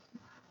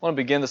I want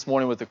to begin this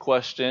morning with a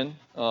question.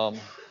 Have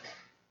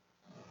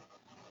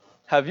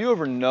you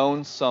ever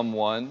known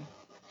someone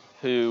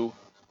who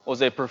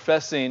was a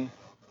professing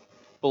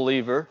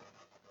believer?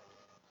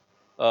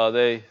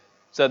 They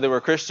said they were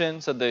a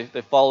Christian, said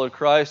they followed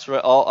Christ,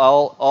 right?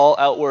 All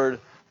outward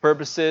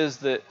purposes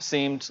that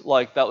seemed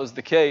like that was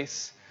the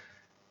case,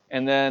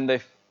 and then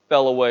they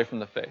fell away from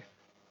the faith.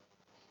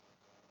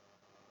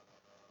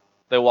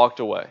 They walked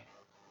away.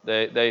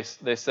 They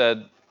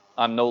said,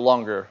 I'm no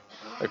longer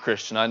a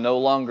Christian. I no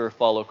longer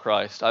follow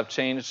Christ. I've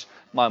changed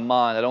my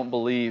mind. I don't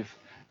believe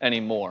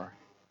anymore. Have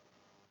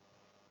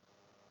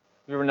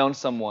you ever known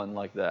someone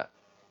like that?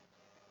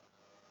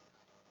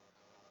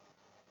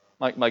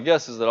 My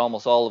guess is that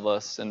almost all of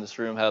us in this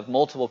room have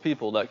multiple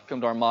people that come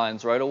to our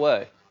minds right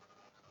away.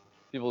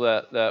 People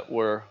that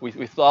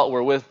we thought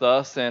were with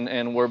us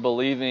and were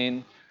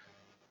believing,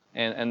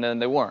 and then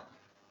they weren't.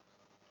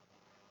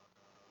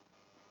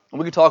 And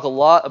we could talk a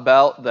lot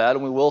about that,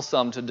 and we will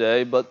some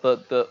today, but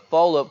the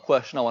follow-up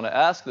question I want to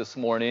ask this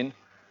morning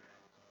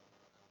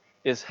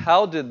is,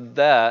 how did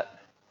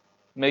that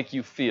make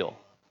you feel?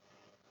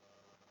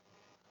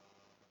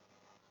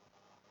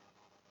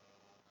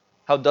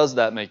 How does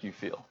that make you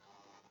feel?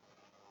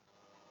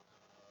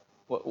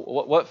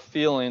 What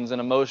feelings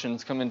and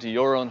emotions come into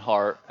your own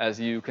heart as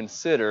you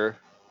consider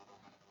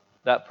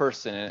that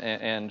person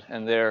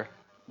and their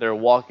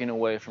walking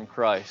away from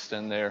Christ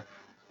and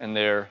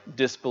their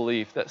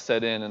disbelief that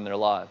set in their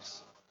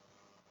lives?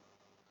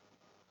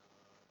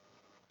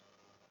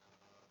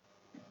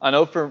 I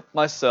know for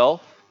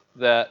myself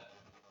that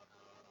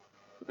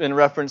in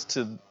reference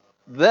to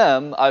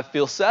them, I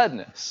feel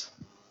sadness.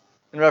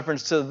 In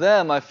reference to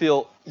them, I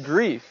feel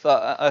grief.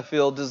 I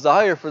feel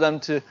desire for them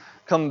to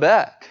come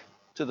back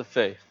to the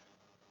faith.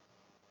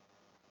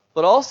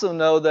 But also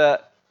know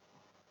that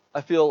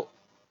I feel,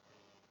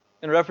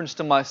 in reference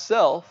to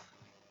myself,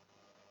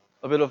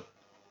 a bit of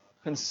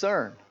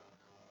concern.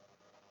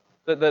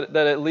 That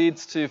it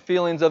leads to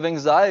feelings of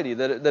anxiety,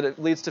 that it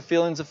leads to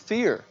feelings of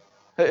fear.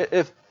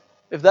 If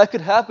that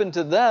could happen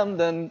to them,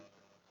 then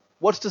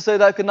what's to say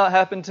that could not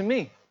happen to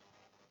me?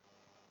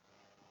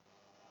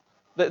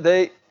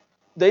 They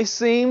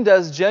seemed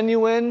as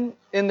genuine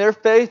in their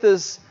faith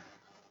as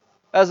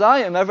I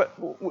am.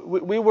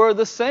 We were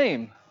the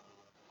same.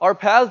 Our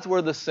paths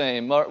were the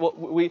same.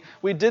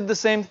 We did the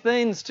same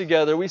things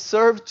together. We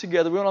served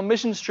together. We went on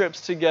mission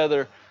trips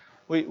together.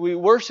 We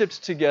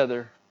worshipped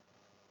together.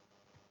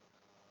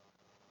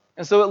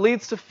 And so it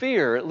leads to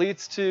fear. It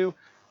leads to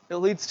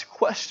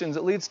questions.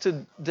 It leads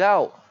to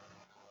doubt.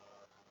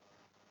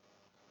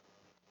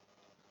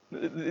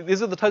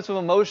 These are the types of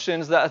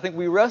emotions that I think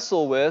we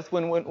wrestle with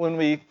when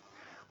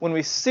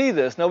we see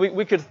this. Now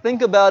we could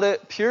think about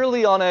it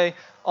purely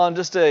on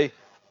just a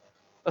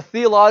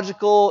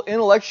theological,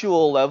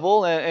 intellectual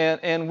level,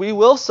 and we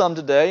will some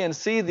today and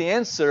see the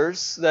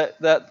answers that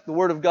the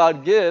Word of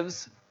God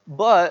gives,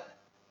 but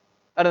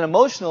at an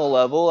emotional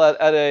level,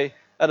 at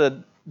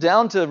a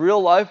down to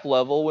real life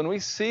level, when we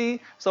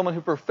see someone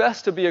who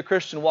professed to be a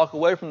Christian walk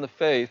away from the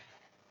faith,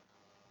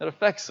 it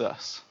affects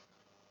us.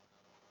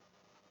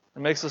 It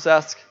makes us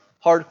ask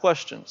hard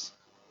questions.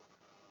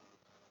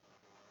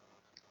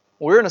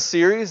 We're in a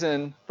series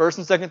in 1st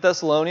and 2nd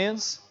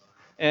Thessalonians,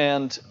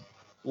 and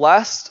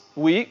last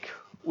week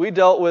we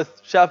dealt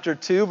with chapter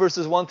 2,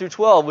 verses 1 through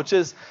 12, which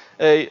is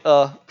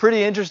a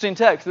pretty interesting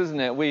text,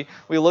 isn't it? We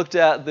looked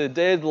at the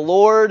day of the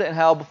Lord and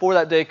how before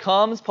that day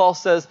comes, Paul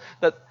says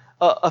that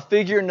a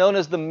figure known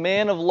as the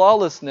man of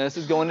lawlessness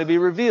is going to be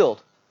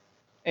revealed.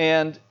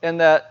 And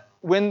that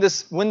when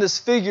this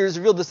figure is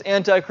revealed, this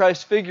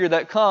Antichrist figure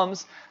that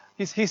comes,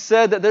 he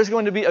said that there's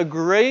going to be a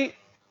great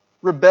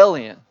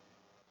rebellion,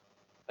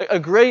 a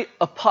great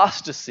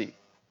apostasy,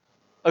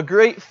 a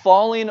great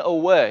falling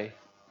away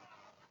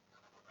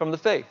from the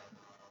faith.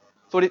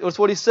 That's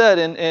what he said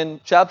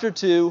in chapter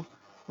 2,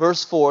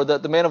 verse 4,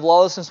 that the man of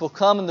lawlessness will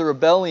come and the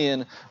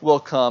rebellion will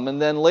come. And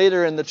then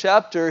later in the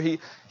chapter, he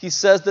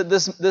says that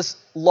this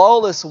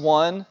lawless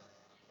one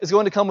is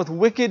going to come with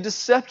wicked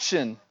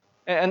deception,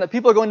 and that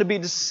people are going to be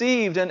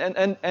deceived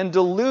and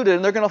deluded,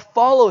 and they're going to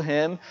follow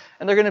him,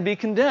 and they're going to be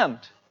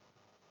condemned.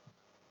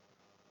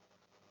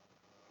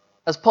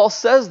 As Paul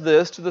says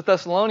this to the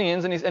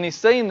Thessalonians, and he's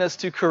saying this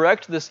to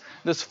correct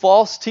this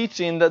false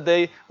teaching that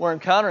they were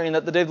encountering,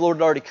 that the day of the Lord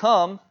had already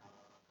come,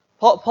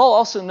 Paul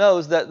also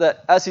knows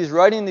that as he's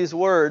writing these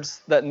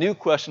words, that new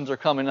questions are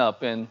coming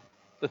up in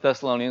the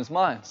Thessalonians'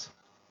 minds.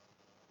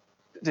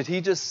 Did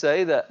he just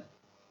say that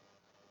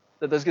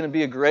there's going to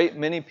be a great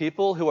many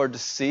people who are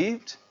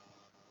deceived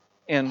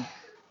and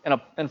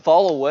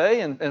fall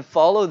away and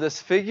follow this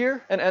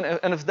figure?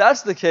 And if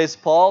that's the case,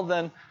 Paul,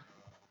 then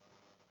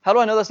how do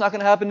I know that's not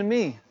going to happen to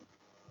me?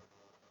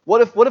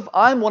 What if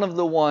I'm one of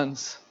the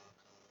ones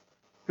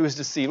who is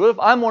deceived? What if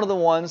I'm one of the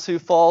ones who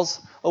falls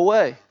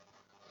away?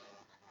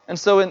 And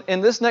so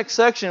in this next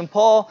section,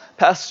 Paul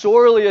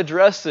pastorally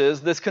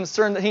addresses this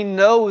concern that he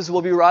knows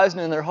will be rising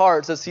in their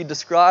hearts as he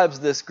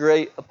describes this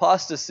great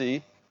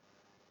apostasy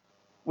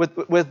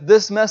with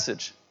this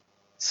message: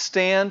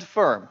 stand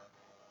firm.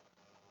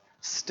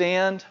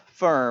 Stand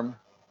firm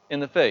in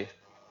the faith.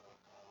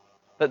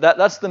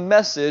 That's the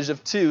message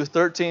of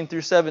 2:13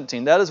 through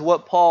 17. That is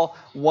what Paul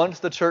wants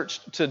the church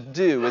to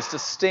do, is to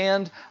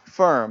stand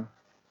firm.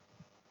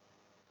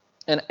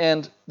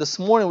 And this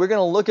morning we're going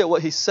to look at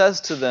what he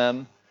says to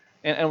them,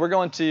 and we're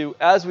going to,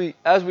 as we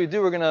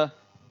do, we're going to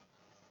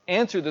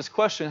answer this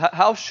question: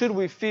 how should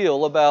we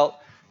feel about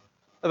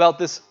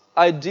this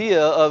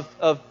idea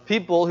of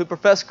people who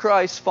profess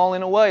Christ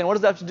falling away? And what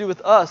does that have to do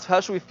with us?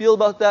 How should we feel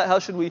about that? How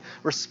should we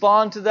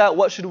respond to that?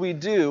 What should we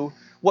do?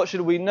 What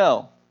should we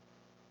know?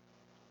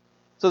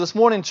 So this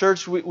morning,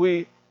 church,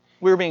 we're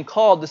being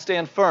called to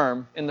stand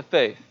firm in the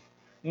faith,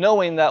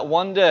 knowing that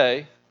one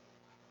day,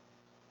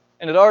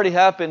 and it already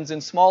happens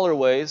in smaller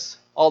ways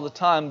all the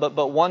time,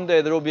 but one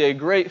day there will be a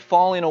great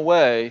falling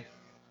away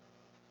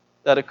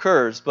that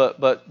occurs,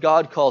 but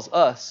God calls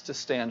us to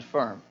stand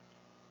firm.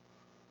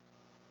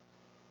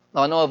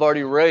 Now, I know I've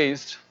already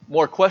raised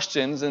more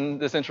questions in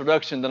this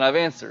introduction than I've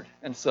answered,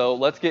 and so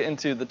let's get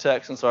into the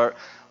text and start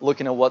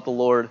looking at what the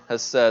Lord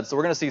has said. So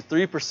we're going to see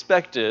three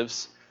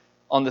perspectives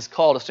on this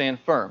call to stand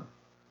firm.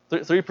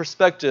 Three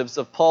perspectives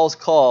of Paul's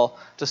call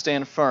to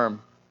stand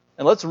firm.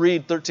 And let's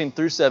read 13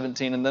 through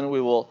 17, and then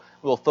we'll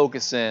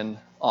focus in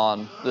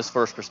on this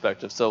first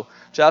perspective. So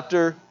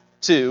chapter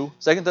 2,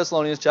 2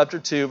 Thessalonians chapter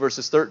 2,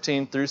 verses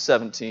 13 through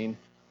 17.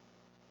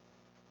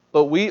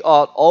 But we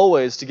ought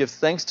always to give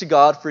thanks to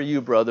God for you,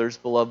 brothers,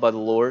 beloved by the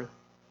Lord,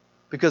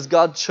 because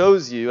God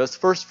chose you as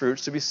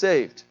firstfruits to be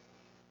saved,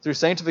 through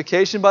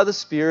sanctification by the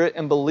Spirit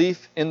and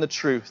belief in the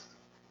truth.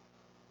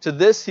 To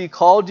this he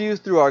called you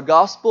through our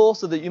gospel,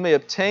 so that you may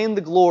obtain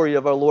the glory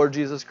of our Lord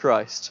Jesus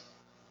Christ.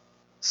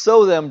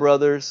 So then,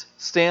 brothers,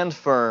 stand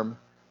firm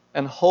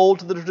and hold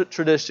to the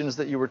traditions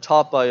that you were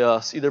taught by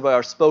us, either by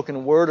our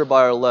spoken word or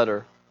by our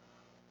letter.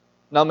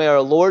 Now may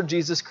our Lord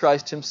Jesus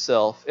Christ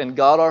himself and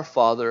God our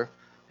Father,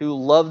 who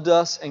loved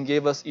us and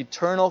gave us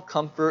eternal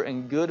comfort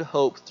and good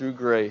hope through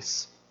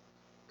grace,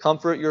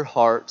 comfort your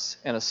hearts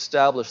and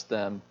establish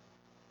them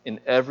in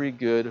every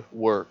good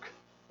work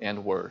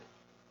and word.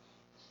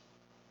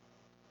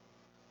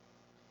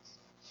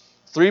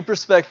 Three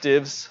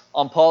perspectives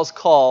on Paul's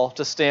call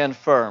to stand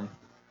firm.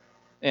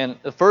 And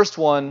the first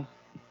one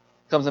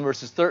comes in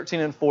verses 13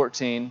 and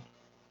 14.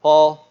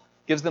 Paul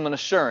gives them an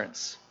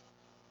assurance.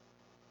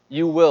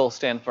 You will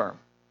stand firm.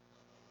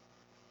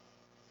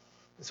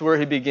 That's where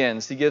he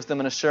begins. He gives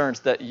them an assurance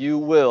that you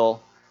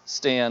will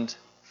stand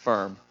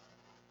firm.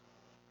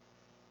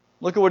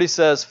 Look at what he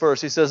says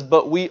first. He says,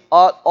 but we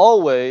ought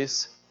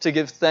always to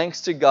give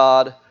thanks to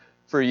God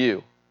for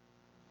you.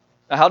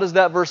 Now, how does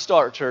that verse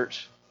start,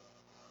 church?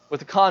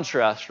 With a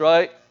contrast,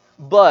 right?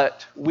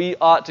 But we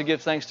ought to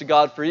give thanks to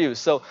God for you.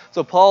 So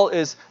Paul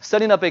is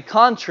setting up a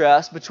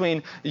contrast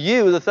between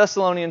you, the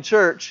Thessalonian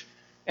church,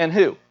 and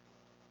who?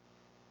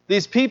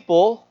 These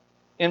people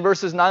in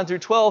verses 9 through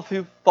 12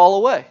 who fall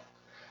away.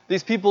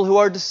 These people who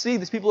are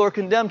deceived, these people who are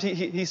condemned.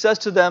 He says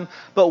to them,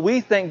 but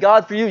we thank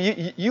God for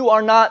you. You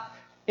are not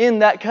in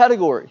that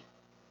category.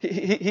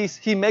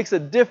 He makes a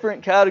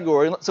different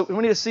category. So we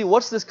need to see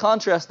what's this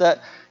contrast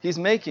that he's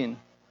making.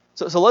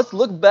 So let's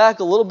look back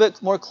a little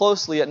bit more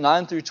closely at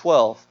 9 through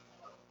 12.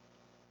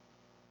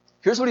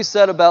 Here's what he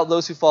said about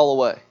those who fall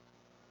away.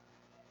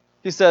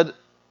 He said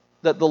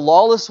that the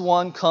lawless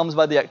one comes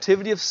by the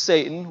activity of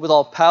Satan with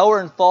all power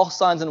and false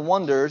signs and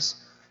wonders,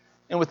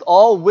 and with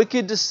all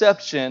wicked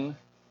deception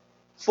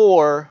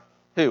for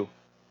who?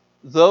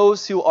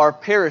 Those who are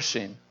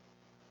perishing.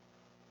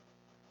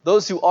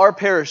 Those who are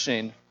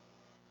perishing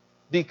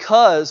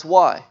because,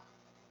 why?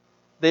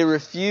 They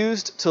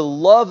refused to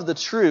love the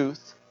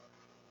truth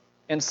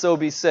and so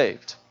be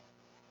saved.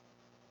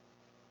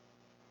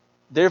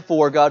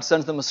 Therefore, God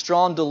sends them a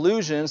strong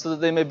delusion so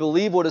that they may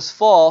believe what is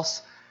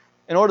false,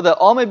 in order that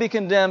all may be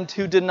condemned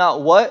who did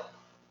not what?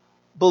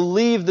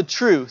 Believe the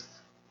truth,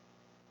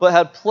 but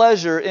had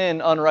pleasure in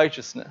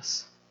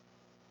unrighteousness.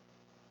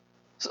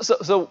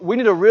 So we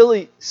need to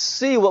really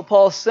see what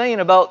Paul is saying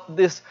about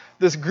this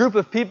group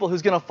of people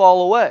who's going to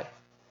fall away.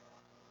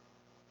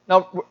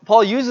 Now,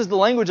 Paul uses the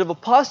language of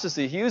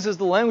apostasy. He uses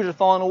the language of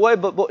falling away,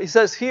 but what he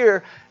says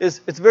here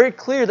is it's very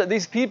clear that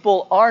these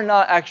people are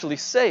not actually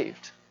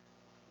saved.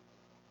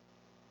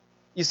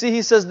 You see,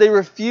 he says they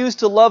refuse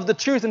to love the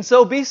truth and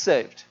so be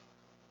saved.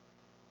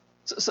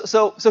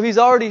 So he's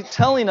already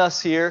telling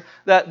us here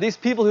that these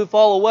people who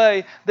fall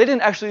away, they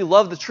didn't actually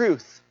love the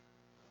truth.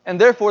 And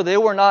therefore, they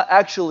were not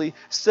actually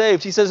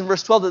saved. He says in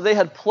verse 12 that they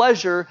had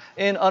pleasure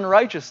in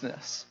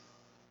unrighteousness.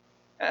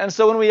 And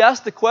so when we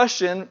ask the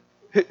question,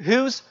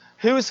 who's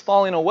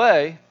falling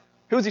away,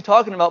 who is he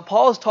talking about?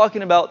 Paul is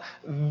talking about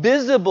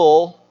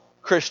visible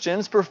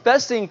Christians,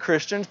 professing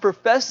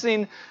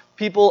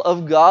people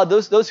of God,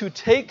 those who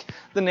take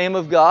the name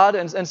of God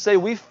and say,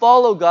 we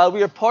follow God,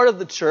 we are part of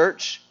the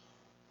church.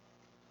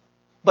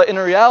 But in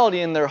reality,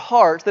 in their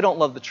hearts, they don't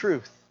love the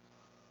truth.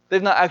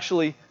 They've not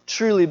actually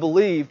truly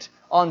believed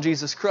on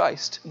Jesus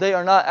Christ. They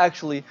are not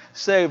actually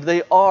saved.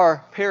 They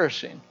are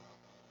perishing.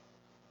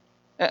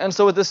 And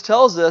so what this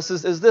tells us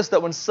is this,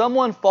 that when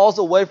someone falls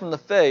away from the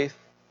faith,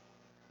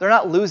 they're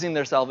not losing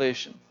their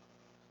salvation.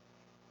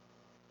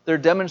 they're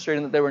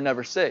demonstrating that they were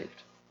never saved.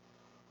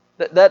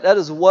 That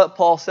is what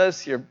Paul says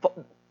here.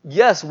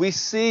 Yes, we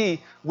see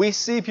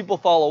people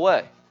fall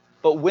away.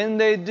 But when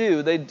they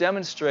do, they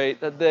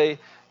demonstrate that they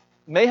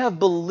may have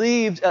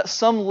believed at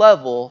some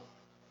level,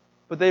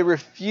 but they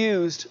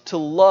refused to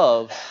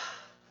love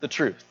the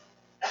truth.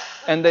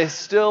 And they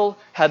still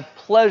had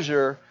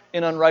pleasure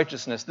in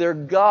unrighteousness. Their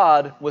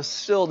God was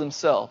still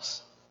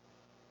themselves.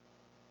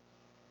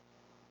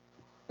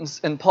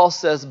 And Paul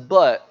says,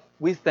 but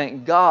we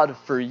thank God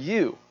for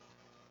you.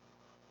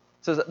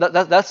 So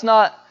that's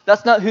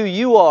not who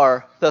you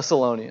are,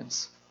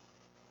 Thessalonians.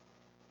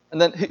 And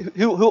then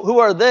who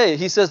are they?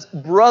 He says,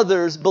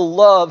 brothers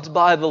beloved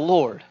by the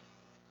Lord.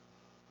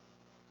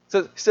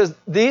 So he says,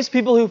 these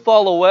people who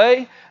fall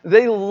away,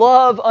 they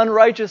love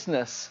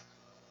unrighteousness.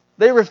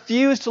 They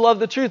refuse to love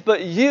the truth,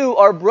 but you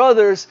are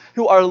brothers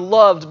who are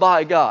loved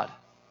by God.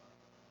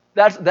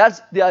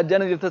 That's the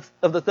identity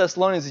of the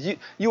Thessalonians.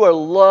 You are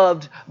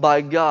loved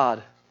by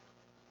God.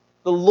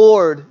 The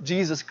Lord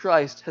Jesus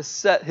Christ has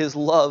set His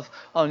love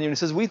on you. And He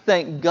says, we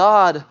thank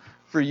God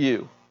for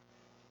you.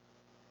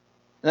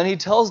 And then he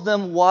tells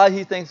them why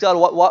he thanks God,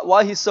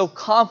 why he's so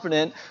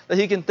confident that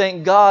he can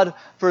thank God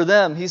for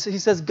them. He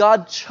says,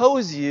 God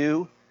chose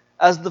you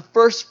as the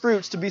first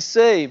fruits to be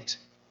saved.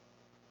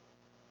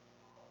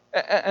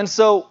 And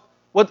so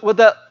what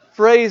that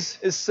phrase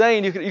is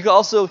saying, you can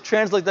also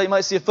translate that. You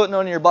might see a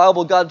footnote in your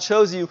Bible. God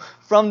chose you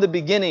from the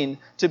beginning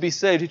to be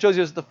saved. He chose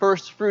you as the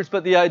first fruits.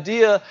 But the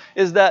idea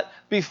is that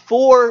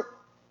before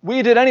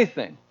we did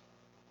anything,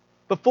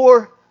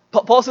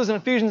 Paul says in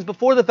Ephesians,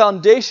 before the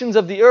foundations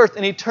of the earth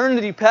in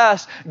eternity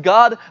past,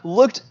 God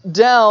looked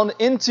down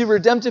into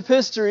redemptive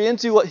history,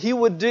 into what He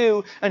would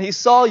do, and He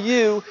saw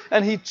you,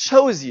 and He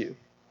chose you.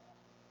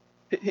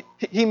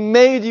 He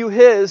made you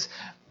His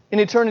in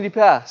eternity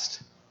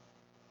past.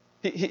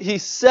 He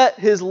set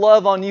His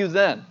love on you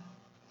then.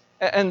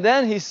 And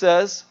then He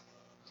says,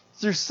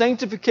 through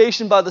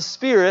sanctification by the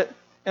Spirit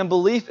and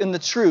belief in the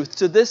truth,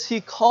 to this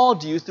He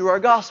called you through our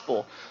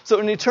gospel.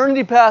 So in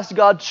eternity past,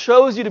 God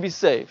chose you to be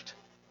saved.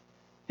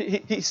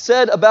 He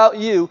said about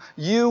you,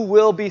 you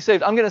will be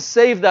saved. I'm going to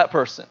save that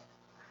person.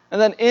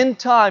 And then in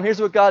time, here's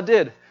what God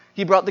did.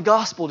 He brought the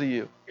gospel to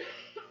you.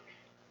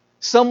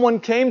 Someone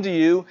came to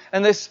you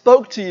and they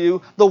spoke to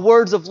you the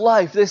words of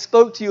life. They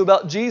spoke to you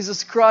about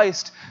Jesus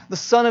Christ, the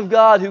Son of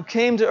God, who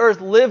came to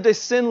earth, lived a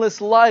sinless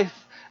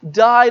life,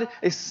 died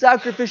a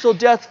sacrificial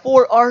death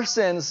for our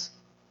sins,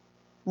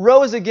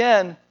 rose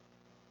again,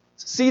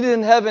 seated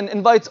in heaven,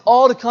 invites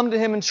all to come to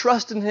Him and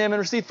trust in Him and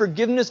receive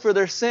forgiveness for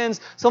their sins.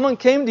 Someone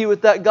came to you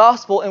with that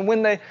gospel, and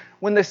when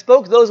they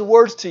spoke those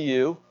words to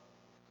you,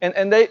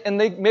 and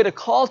they made a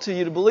call to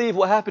you to believe,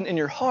 what happened in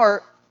your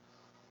heart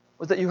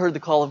was that you heard the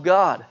call of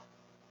God.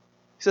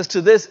 He says,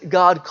 to this,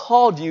 God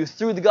called you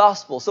through the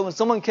gospel. So when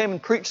someone came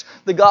and preached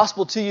the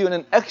gospel to you in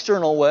an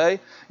external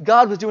way,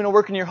 God was doing a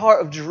work in your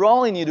heart of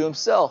drawing you to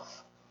Himself.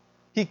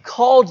 He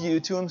called you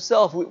to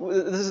Himself.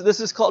 This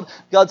is called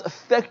God's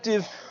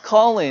effective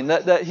calling.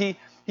 That He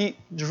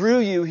drew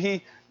you.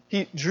 He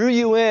drew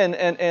you in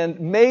and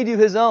made you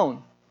His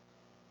own.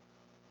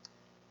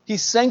 He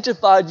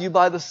sanctified you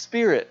by the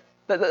Spirit.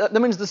 That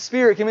means the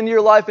Spirit came into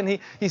your life and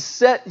He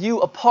set you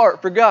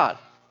apart for God.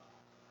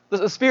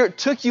 The Spirit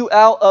took you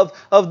out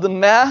of the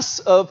mass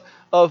of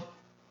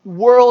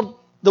world,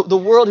 the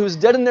world who is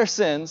dead in their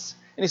sins,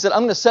 and He said, I'm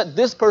going to set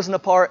this person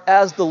apart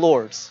as the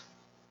Lord's.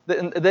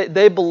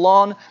 They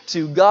belong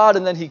to God,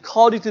 and then He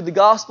called you through the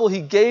gospel.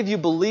 He gave you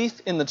belief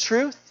in the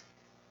truth.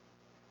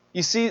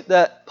 You see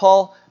that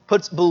Paul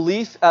puts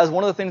belief as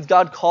one of the things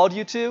God called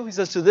you to. He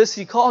says, to this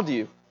He called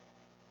you.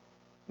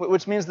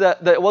 Which means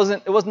that it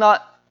was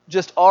not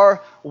just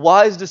our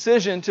wise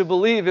decision to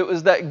believe. It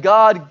was that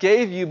God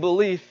gave you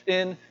belief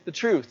in the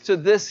truth. To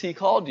this He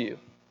called you.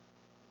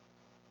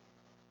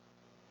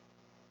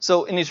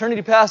 So in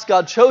eternity past,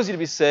 God chose you to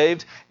be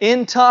saved.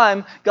 In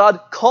time, God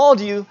called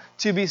you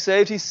to be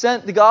saved. He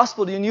sent the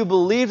gospel to you and you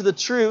believed the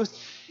truth.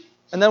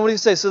 And then what do you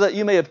say? So that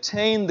you may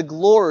obtain the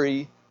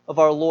glory of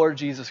our Lord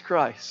Jesus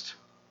Christ.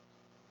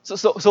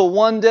 So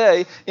one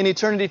day in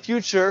eternity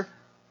future,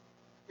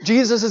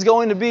 Jesus is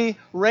going to be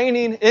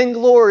reigning in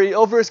glory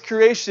over His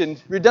creation.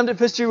 Redemptive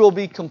history will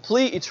be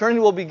complete.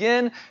 Eternity will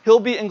begin. He'll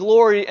be in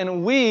glory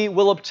and we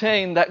will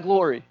obtain that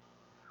glory.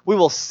 We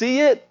will see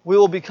it. We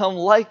will become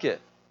like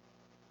it.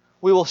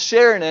 We will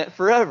share in it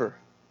forever.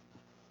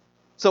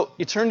 So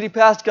eternity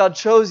past, God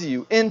chose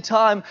you. In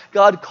time,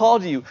 God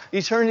called you.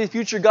 Eternity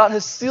future, God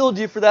has sealed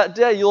you for that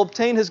day. You'll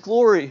obtain His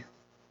glory.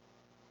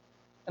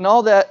 And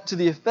all that to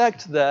the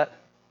effect that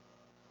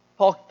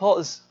Paul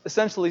is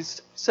essentially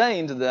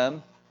saying to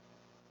them,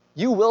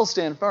 you will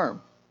stand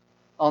firm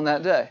on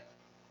that day.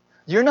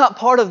 You're not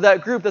part of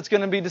that group that's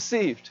going to be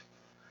deceived.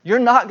 You're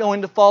not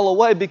going to fall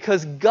away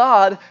because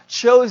God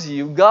chose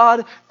you.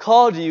 God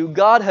called you.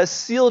 God has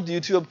sealed you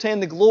to obtain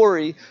the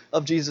glory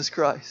of Jesus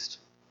Christ.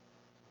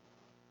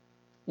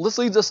 This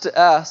leads us to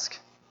ask,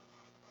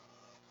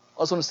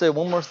 I just want to say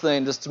one more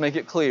thing just to make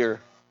it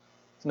clear,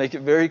 to make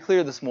it very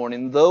clear this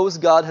morning. Those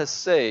God has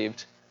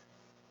saved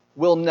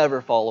will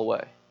never fall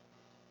away.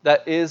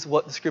 That is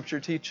what the Scripture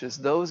teaches.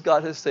 Those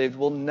God has saved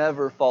will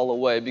never fall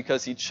away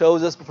because He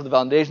chose us before the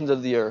foundations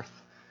of the earth.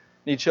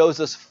 And He chose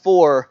us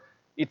for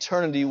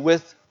eternity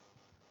with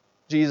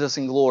Jesus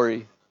in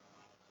glory.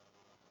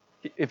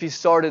 If He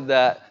started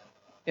that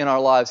in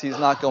our lives, He's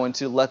not going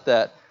to let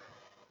that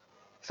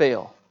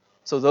fail.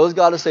 So those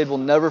God has saved will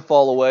never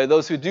fall away.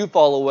 Those who do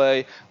fall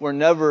away were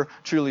never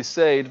truly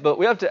saved. But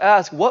we have to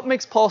ask, what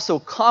makes Paul so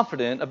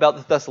confident about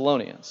the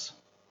Thessalonians?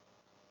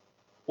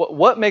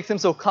 What makes him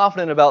so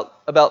confident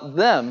about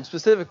them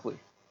specifically?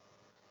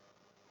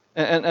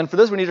 And for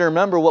this, we need to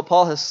remember what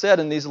Paul has said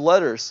in these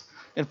letters.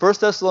 In 1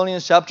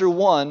 Thessalonians chapter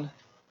 1,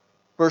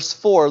 verse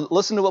 4,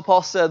 listen to what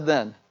Paul said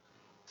then.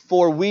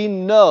 For we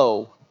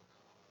know,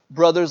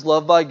 brothers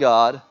loved by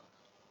God,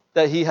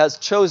 that He has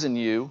chosen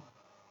you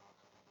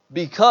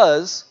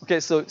because,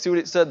 okay, so see what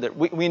it said there.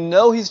 We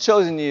know He's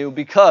chosen you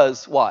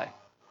because, why?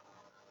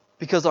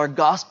 Because our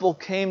gospel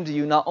came to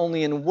you not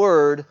only in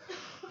word,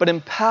 but in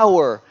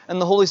power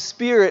and the Holy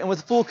Spirit and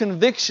with full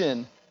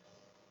conviction.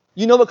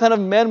 You know what kind of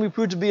men we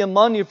proved to be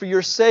among you for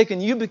your sake,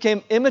 and you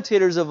became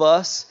imitators of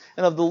us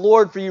and of the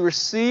Lord, for you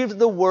received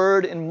the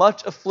word in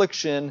much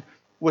affliction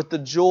with the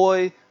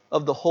joy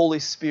of the Holy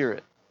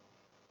Spirit.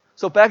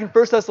 So back in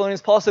 1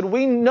 Thessalonians, Paul said,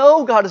 we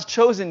know God has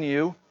chosen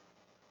you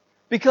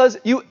because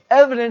you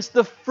evidence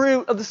the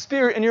fruit of the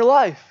Spirit in your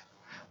life.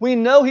 We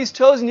know He's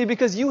chosen you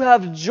because you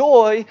have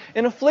joy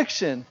in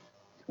affliction.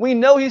 We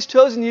know He's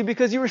chosen you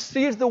because you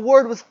received the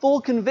word with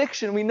full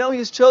conviction. We know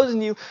He's chosen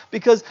you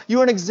because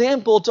you're an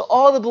example to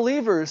all the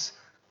believers.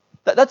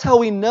 That's how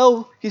we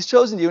know He's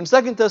chosen you. In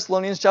 2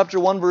 Thessalonians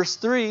chapter 1, verse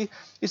 3,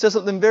 he says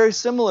something very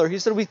similar. He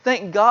said, we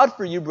thank God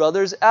for you,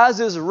 brothers, as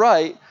is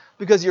right,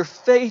 because your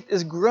faith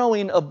is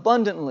growing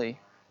abundantly,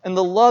 and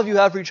the love you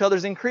have for each other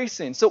is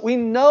increasing. So we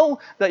know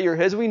that you're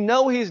His. We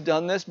know He's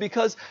done this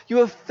because you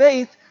have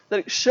faith that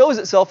it shows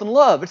itself in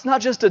love. It's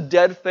not just a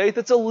dead faith,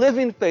 it's a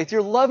living faith.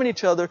 You're loving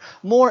each other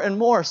more and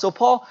more. So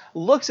Paul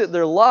looks at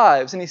their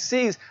lives and he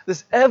sees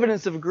this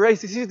evidence of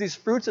grace. He sees these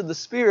fruits of the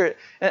Spirit.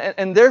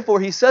 And therefore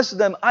he says to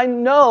them, I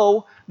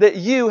know that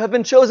you have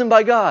been chosen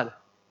by God.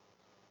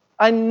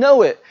 I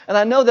know it. And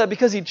I know that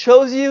because He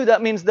chose you,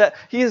 that means that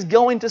He is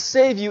going to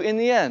save you in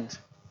the end.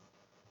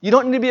 You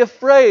don't need to be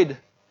afraid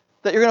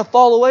that you're going to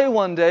fall away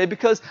one day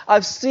because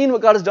I've seen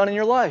what God has done in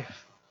your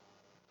life.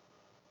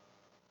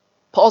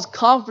 Paul's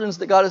confidence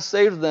that God has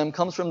saved them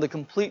comes from the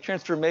complete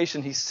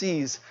transformation he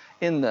sees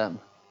in them.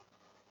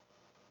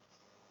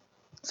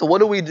 So what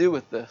do we do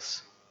with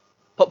this?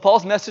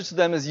 Paul's message to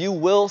them is, you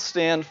will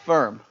stand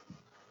firm.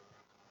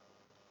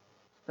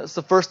 That's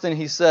the first thing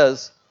he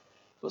says.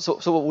 So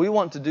what we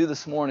want to do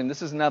this morning,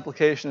 this is an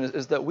application,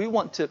 is that we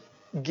want to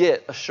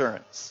get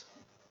assurance.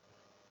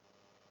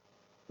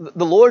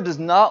 The Lord does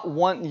not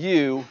want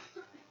you,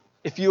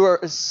 if you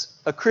are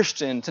a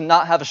Christian, to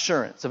not have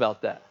assurance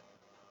about that.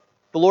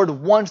 The Lord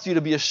wants you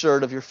to be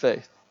assured of your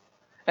faith.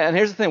 And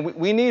here's the thing.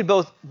 We need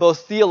both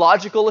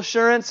theological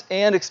assurance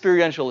and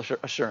experiential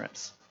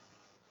assurance.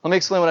 Let me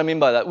explain what I mean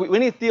by that. We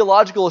need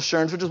theological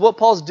assurance, which is what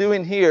Paul's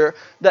doing here,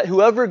 that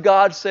whoever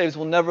God saves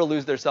will never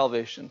lose their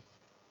salvation.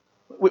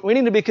 We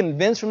need to be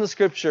convinced from the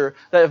Scripture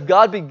that if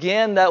God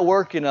began that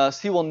work in us,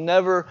 He will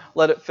never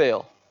let it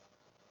fail.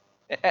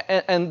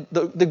 And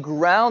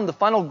the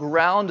final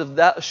ground of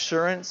that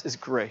assurance is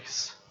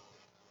grace.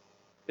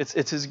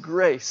 It's His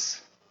grace.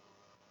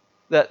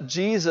 That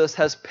Jesus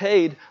has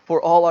paid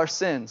for all our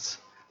sins.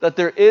 That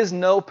there is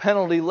no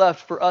penalty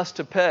left for us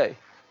to pay.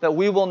 That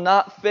we will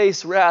not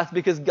face wrath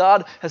because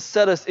God has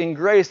set us in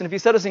grace. And if He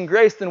set us in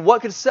grace, then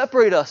what could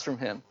separate us from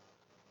Him?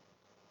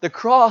 The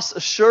cross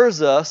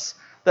assures us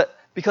that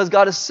because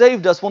God has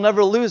saved us, we'll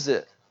never lose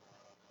it.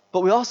 But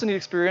we also need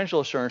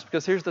experiential assurance,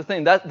 because here's the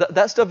thing.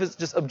 That stuff is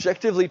just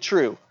objectively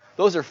true.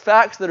 Those are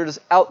facts that are just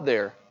out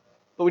there.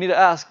 But we need to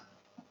ask,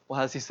 well,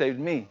 has He saved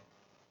me?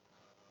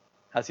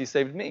 Has He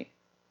saved me?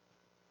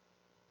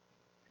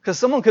 Because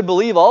someone could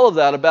believe all of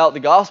that about the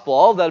gospel,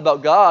 all of that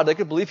about God. They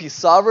could believe He's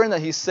sovereign,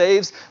 that He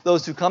saves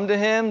those who come to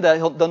Him, that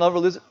they'll never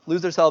lose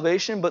their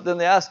salvation. But then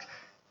they ask,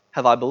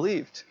 have I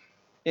believed?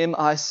 Am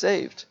I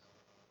saved?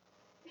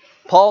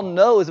 Paul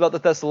knows about the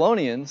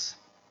Thessalonians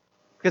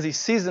because he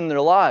sees them in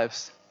their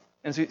lives.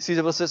 And so he sees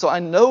them, so I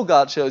know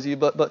God chose you,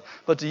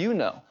 but do you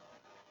know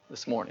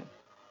this morning?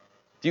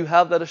 Do you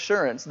have that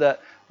assurance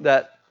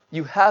that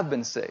you have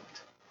been saved?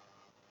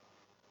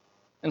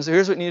 And so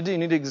here's what you need to do. You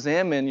need to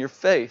examine your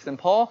faith. And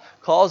Paul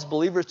calls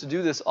believers to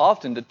do this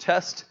often, to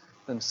test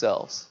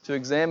themselves, to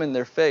examine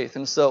their faith.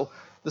 And so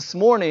this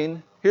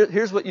morning,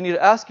 here's what you need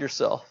to ask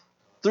yourself.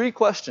 3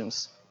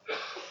 questions.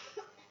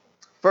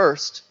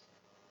 First,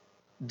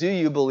 do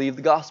you believe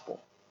the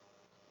gospel?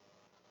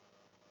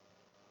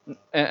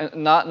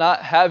 And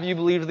not have you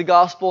believed the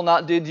gospel,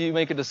 not did you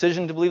make a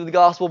decision to believe the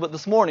gospel, but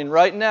this morning,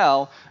 right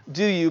now,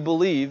 do you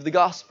believe the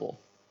gospel?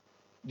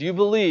 Do you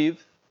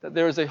believe that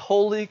there is a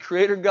holy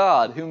Creator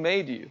God who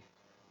made you,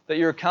 that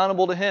you're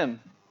accountable to Him,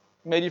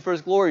 who made you for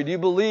His glory? Do you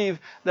believe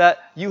that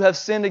you have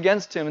sinned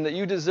against Him and that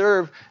you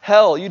deserve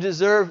hell, you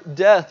deserve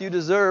death, you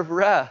deserve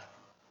wrath,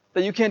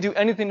 that you can't do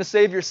anything to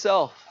save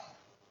yourself?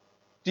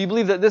 Do you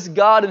believe that this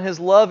God in His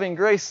love and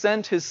grace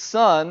sent His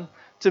Son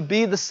to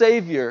be the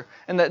Savior,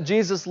 and that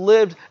Jesus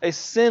lived a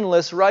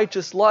sinless,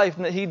 righteous life,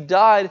 and that He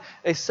died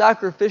a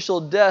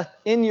sacrificial death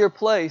in your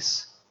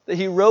place, that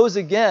He rose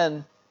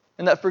again,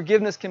 and that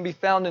forgiveness can be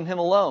found in Him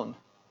alone?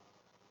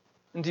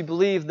 And do you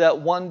believe that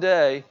one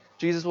day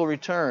Jesus will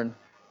return,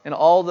 and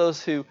all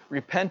those who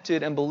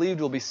repented and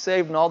believed will be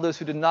saved, and all those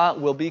who did not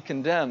will be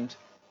condemned?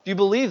 Do you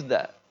believe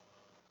that?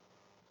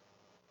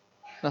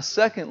 Now,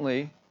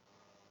 secondly,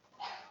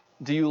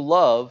 do you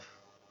love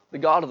the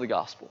God of the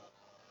gospel?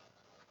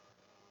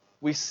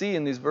 We see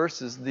in these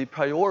verses the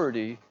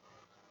priority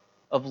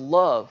of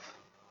love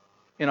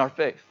in our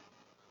faith.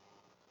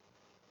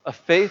 A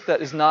faith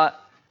that is not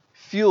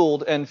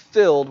fueled and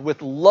filled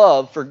with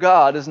love for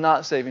God is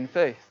not saving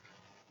faith.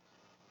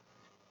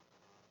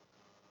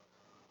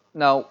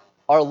 Now,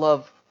 our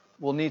love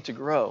will need to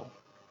grow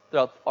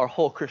throughout our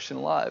whole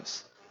Christian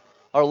lives.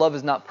 Our love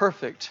is not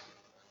perfect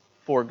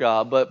for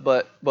God,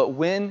 but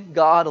when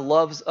God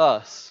loves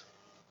us,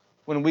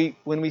 when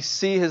we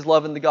see His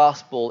love in the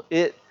gospel,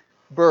 it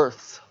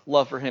births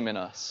love for Him in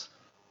us.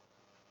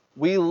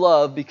 We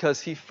love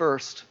because He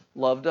first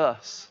loved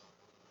us.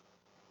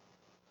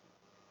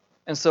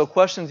 And so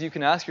questions you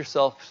can ask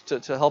yourself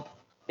to help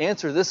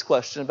answer this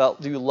question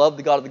about do you love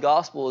the God of the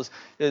gospel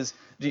is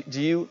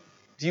do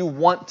you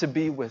want to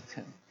be with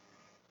Him?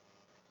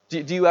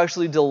 Do you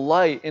actually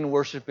delight in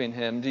worshiping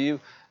Him? Do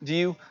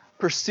you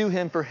pursue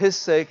Him for His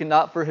sake and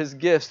not for His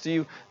gifts?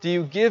 Do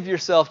you give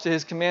yourself to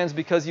His commands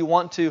because you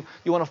want to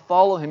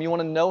follow Him, you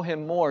want to know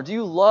Him more? Do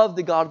you love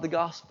the God of the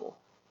gospel?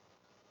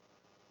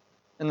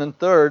 And then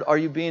third, are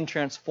you being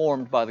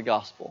transformed by the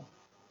gospel?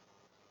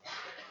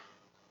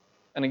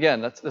 And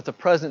again, that's a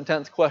present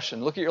tense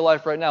question. Look at your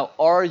life right now.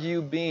 Are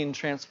you being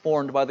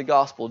transformed by the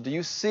gospel? Do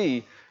you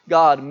see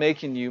God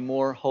making you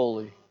more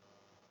holy?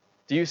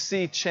 Do you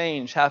see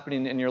change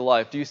happening in your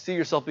life? Do you see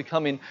yourself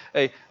becoming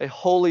a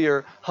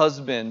holier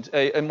husband,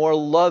 a more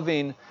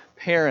loving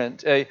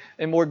parent, a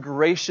more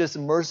gracious,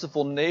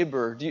 merciful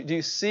neighbor? Do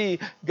you see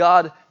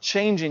God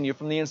changing you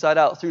from the inside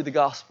out through the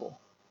gospel?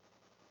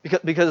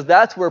 Because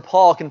that's where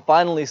Paul can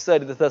finally say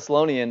to the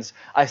Thessalonians,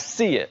 I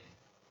see it.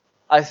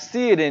 I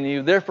see it in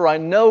you, therefore I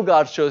know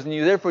God's chosen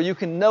you, therefore you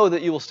can know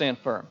that you will stand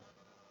firm.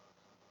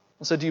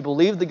 And so do you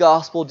believe the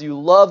gospel? Do you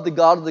love the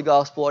God of the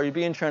gospel? Are you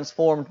being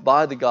transformed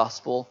by the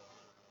gospel?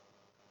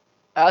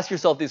 Ask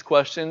yourself these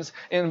questions.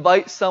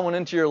 Invite someone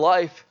into your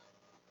life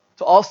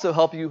to also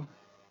help you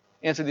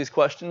answer these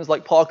questions,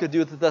 like Paul could do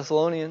with the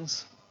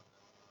Thessalonians.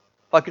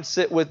 If I could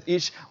sit with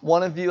each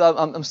one of you,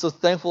 I'm so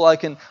thankful I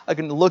can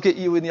look at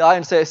you in the eye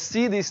and say, I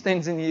see these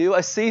things in you.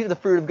 I see the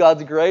fruit of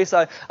God's grace.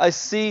 I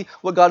see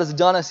what God has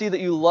done. I see that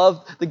you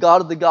love the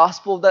God of the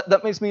gospel.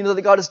 That makes me know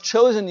that God has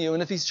chosen you.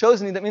 And if He's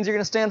chosen you, that means you're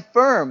going to stand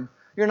firm.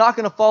 You're not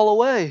going to fall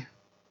away.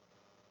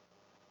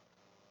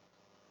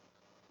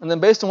 And then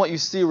based on what you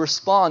see,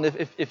 respond.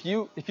 If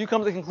you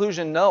come to the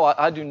conclusion, no,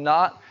 I do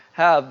not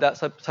have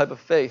that type of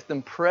faith,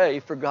 then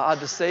pray for God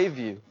to save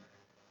you.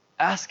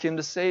 Ask Him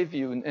to save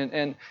you.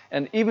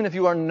 And even if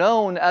you are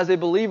known as a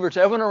believer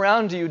to everyone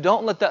around you,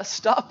 don't let that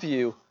stop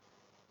you.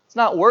 It's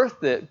not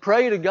worth it.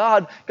 Pray to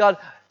God, God,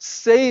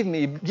 save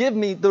me. Give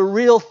me the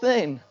real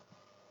thing.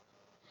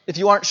 If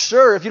you aren't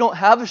sure, if you don't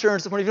have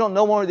assurance, if you don't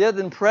know one or the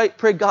other, then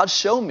pray, God,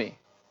 show me.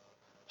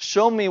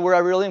 Show me where I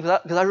really am,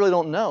 because I really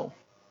don't know.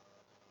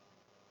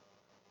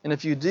 And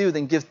if you do,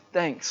 then give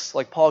thanks,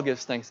 like Paul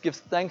gives thanks. Give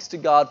thanks to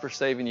God for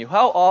saving you.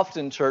 How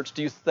often, church,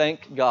 do you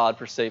thank God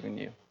for saving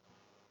you?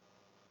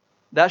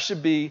 That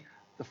should be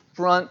the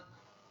front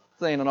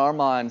thing on our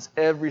minds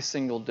every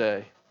single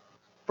day.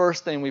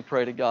 First thing we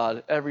pray to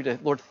God every day,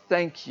 Lord,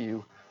 thank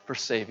you for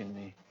saving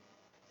me.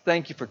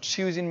 Thank you for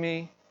choosing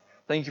me.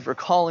 Thank you for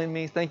calling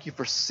me. Thank you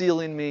for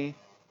sealing me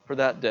for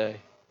that day.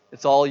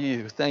 It's all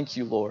you. Thank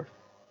you, Lord.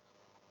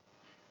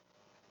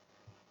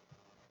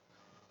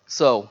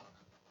 So,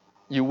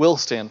 you will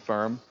stand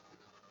firm.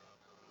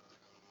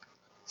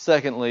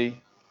 Secondly,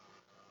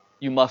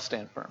 you must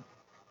stand firm.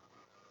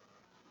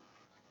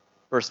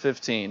 Verse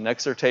 15, an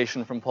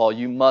exhortation from Paul,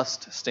 you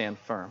must stand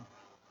firm.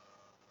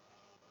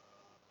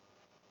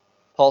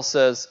 Paul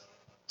says,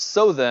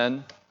 so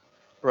then,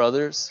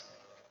 brothers,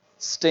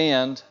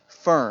 stand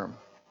firm.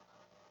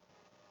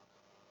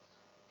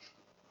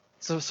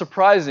 It's a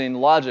surprising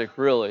logic,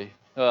 really.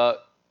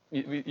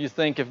 You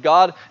think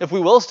if we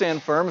will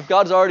stand firm, if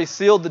God's already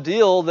sealed the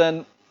deal,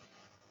 then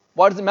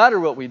why does it matter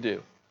what we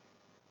do?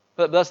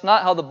 But that's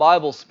not how the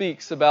Bible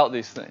speaks about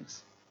these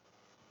things.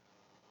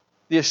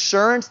 The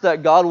assurance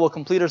that God will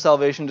complete our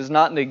salvation does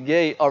not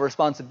negate our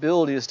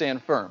responsibility to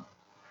stand firm.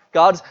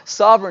 God's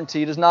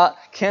sovereignty does not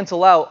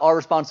cancel out our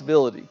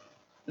responsibility.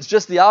 It's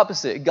just the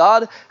opposite.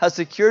 God has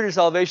secured your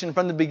salvation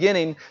from the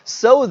beginning,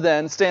 so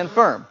then stand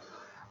firm.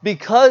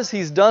 Because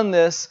He's done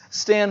this,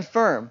 stand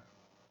firm.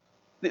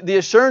 The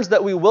assurance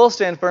that we will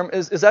stand firm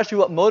is actually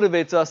what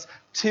motivates us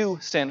to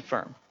stand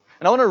firm.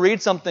 And I want to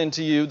read something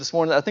to you this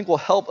morning that I think will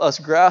help us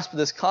grasp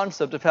this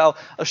concept of how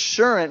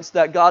assurance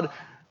that God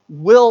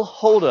will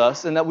hold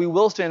us and that we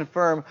will stand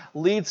firm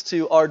leads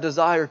to our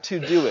desire to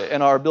do it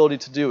and our ability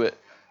to do it.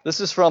 This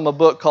is from a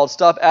book called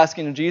Stop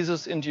Asking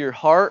Jesus Into Your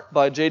Heart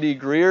by J.D.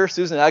 Greear.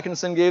 Susan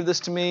Atkinson gave this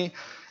to me,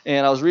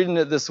 and I was reading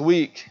it this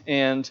week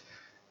and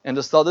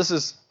just thought this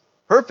is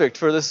perfect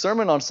for this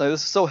sermon on Sunday.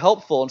 This is so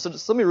helpful. And so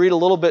just let me read a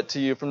little bit to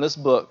you from this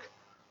book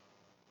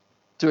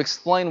to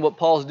explain what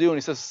Paul's doing.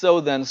 He says,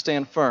 "So then,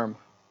 stand firm."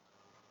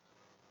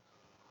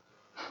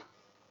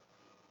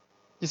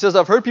 He says,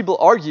 "I've heard people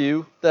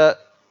argue that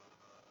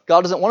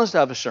God doesn't want us to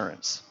have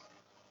assurance.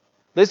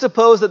 They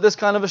suppose that this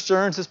kind of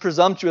assurance is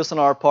presumptuous on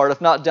our part, if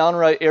not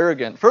downright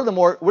arrogant.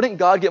 Furthermore, wouldn't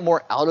God get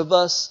more out of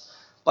us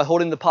by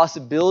holding the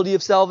possibility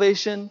of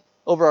salvation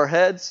over our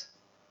heads?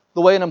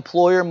 The way an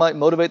employer might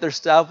motivate their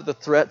staff with the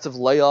threats of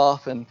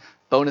layoff and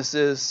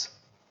bonuses.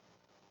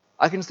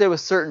 I can say with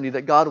certainty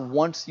that God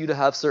wants you to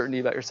have certainty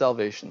about your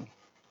salvation.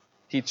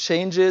 He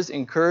changes,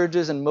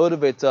 encourages, and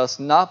motivates us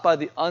not by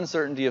the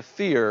uncertainty of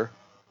fear,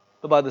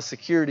 but by the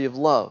security of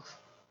love.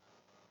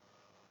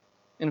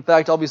 In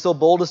fact, I'll be so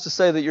bold as to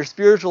say that your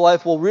spiritual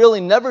life will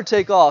really never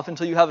take off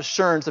until you have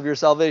assurance of your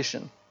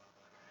salvation.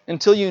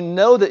 Until you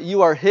know that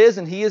you are His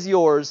and He is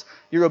yours,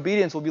 your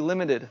obedience will be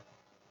limited.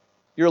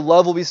 Your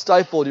love will be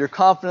stifled. Your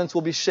confidence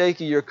will be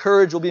shaky. Your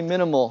courage will be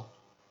minimal.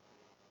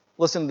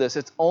 Listen to this.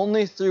 It's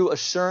only through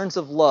assurance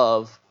of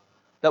love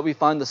that we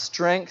find the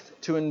strength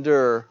to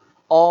endure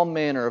all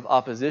manner of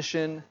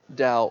opposition,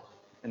 doubt,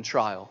 and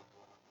trial.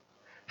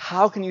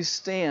 How can you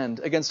stand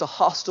against a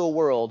hostile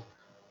world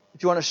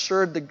if you aren't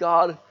assured that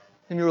God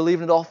whom you are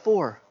leaving it all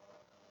for?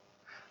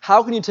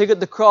 How can you take up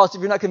the cross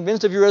if you're not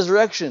convinced of your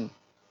resurrection?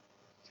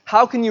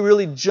 How can you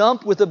really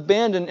jump with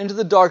abandon into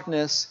the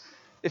darkness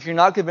if you're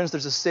not convinced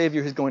there's a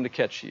Savior who's going to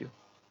catch you?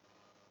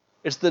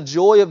 It's the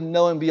joy of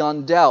knowing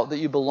beyond doubt that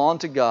you belong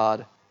to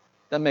God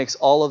that makes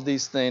all of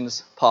these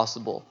things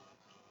possible.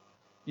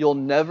 You'll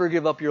never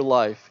give up your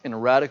life in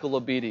radical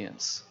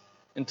obedience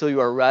until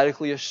you are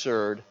radically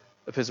assured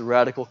of His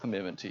radical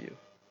commitment to you.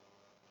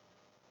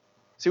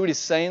 See what he's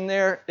saying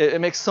there? It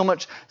makes so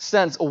much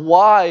sense.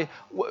 Why,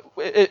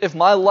 if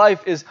my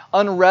life is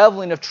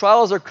unraveling, if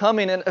trials are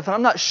coming, and if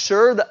I'm not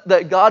sure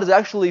that God is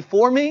actually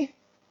for me,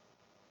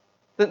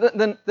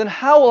 then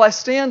how will I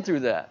stand through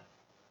that?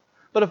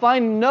 But if I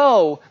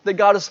know that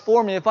God is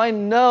for me, if I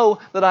know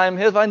that I am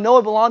His, if I know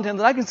I belong to Him,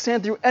 then I can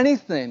stand through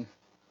anything.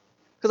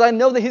 Because I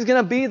know that He's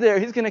going to be there.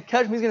 He's going to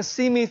catch me. He's going to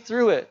see me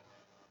through it.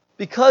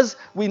 Because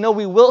we know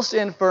we will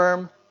stand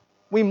firm,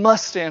 we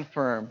must stand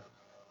firm.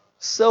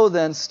 So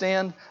then,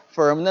 stand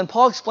firm. And then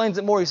Paul explains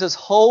it more. He says,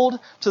 hold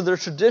to the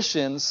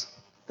traditions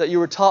that you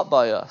were taught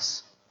by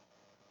us,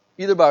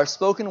 either by our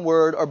spoken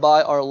word or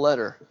by our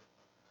letter.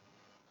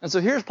 And so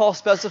here's Paul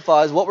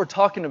specifies what we're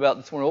talking about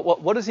this morning.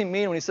 What does he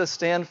mean when he says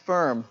stand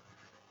firm?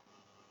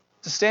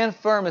 To stand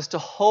firm is to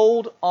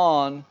hold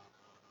on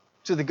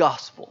to the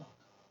gospel.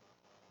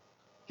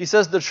 He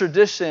says the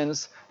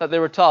traditions that they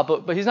were taught,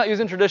 but he's not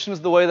using traditions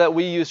the way that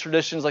we use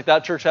traditions, like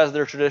that church has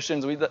their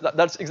traditions.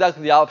 That's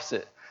exactly the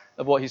opposite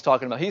of what he's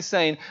talking about. He's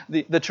saying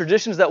the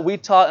traditions that we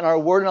taught in our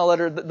word and our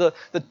letter,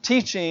 the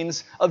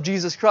teachings of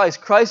Jesus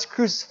Christ, Christ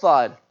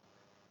crucified,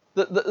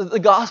 the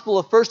gospel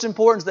of first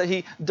importance, that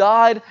He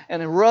died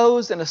and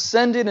rose and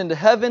ascended into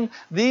heaven.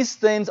 These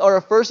things are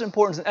of first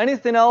importance. And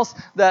anything else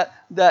that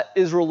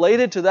is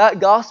related to that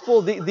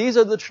gospel, these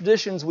are the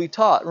traditions we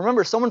taught.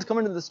 Remember, someone's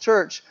coming to this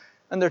church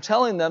and they're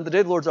telling them the day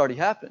of the Lord's already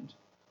happened.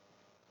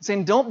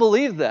 Saying, don't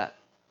believe that.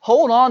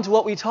 Hold on to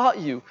what we taught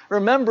you.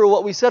 Remember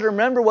what we said.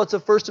 Remember what's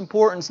of first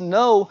importance.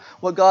 Know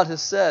what God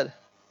has said.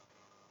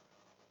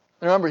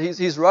 And remember,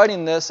 he's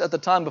writing this at the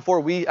time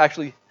before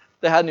they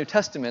had New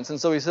Testaments.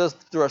 And so he says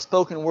through our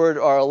spoken word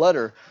or our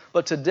letter.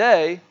 But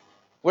today,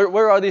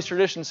 where are these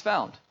traditions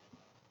found?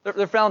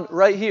 They're found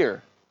right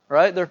here.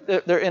 Right?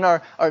 They're in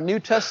our New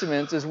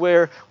Testaments is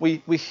where we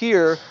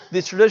hear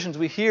these traditions.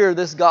 We hear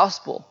this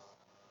gospel.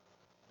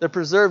 They're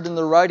preserved in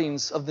the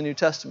writings of the New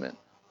Testament.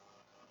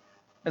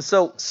 And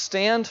so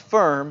stand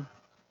firm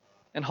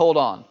and hold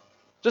on.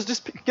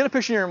 Just get a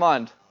picture in your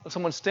mind of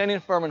someone standing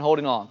firm and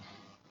holding on.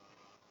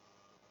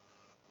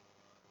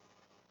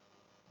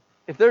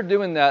 If they're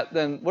doing that,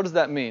 then what does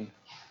that mean?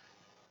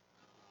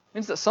 It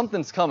means that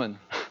something's coming,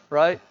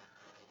 right?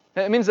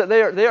 It means that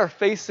they are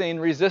facing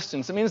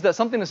resistance. It means that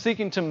something is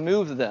seeking to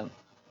move them.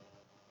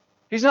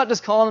 He's not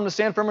just calling them to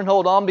stand firm and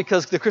hold on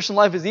because the Christian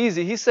life is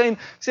easy. He's saying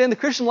the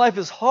Christian life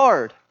is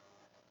hard.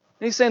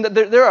 And he's saying that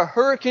there are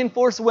hurricane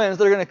force winds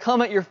that are going to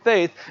come at your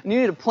faith, and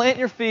you need to plant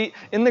your feet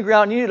in the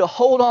ground. You need to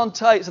hold on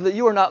tight so that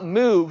you are not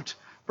moved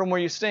from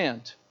where you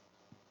stand.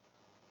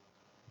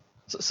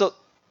 So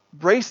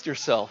brace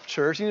yourself,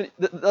 church.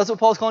 That's what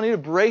Paul's calling you to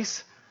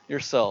brace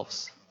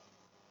yourselves.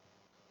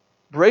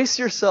 Brace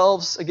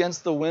yourselves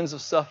against the winds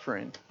of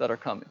suffering that are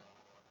coming.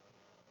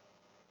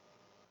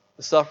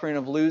 The suffering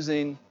of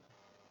losing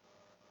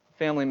a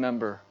family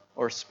member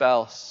or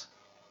spouse.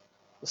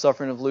 The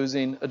suffering of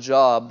losing a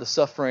job, the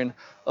suffering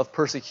of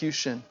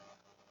persecution.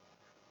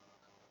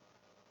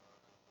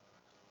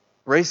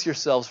 Brace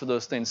yourselves for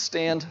those things.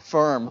 Stand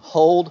firm.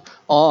 Hold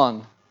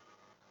on.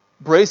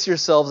 Brace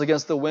yourselves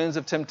against the winds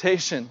of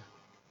temptation.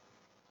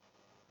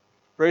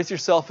 Brace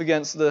yourself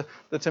against the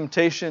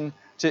temptation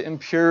to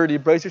impurity.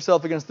 Brace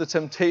yourself against the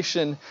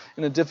temptation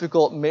in a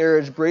difficult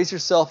marriage. Brace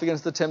yourself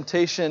against the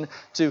temptation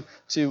to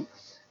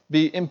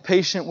be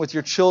impatient with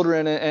your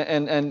children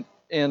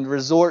and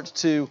resort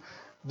to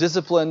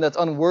discipline that's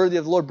unworthy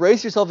of the Lord.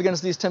 Brace yourself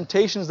against these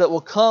temptations that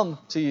will come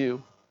to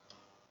you.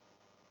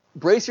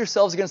 Brace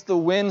yourselves against the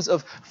winds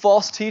of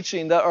false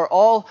teaching that are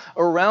all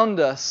around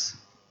us.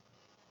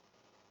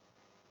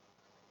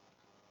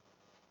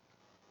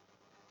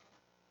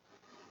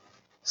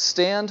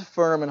 Stand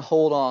firm and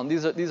hold on.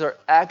 These are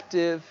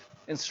active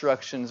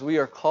instructions. We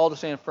are called to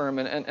stand firm.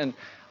 And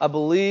I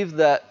believe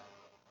that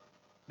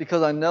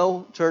because I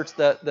know, church,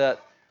 that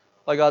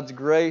by God's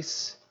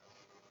grace,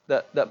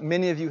 that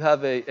many of you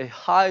have a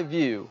high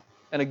view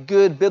and a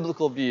good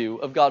biblical view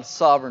of God's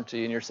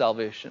sovereignty in your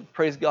salvation.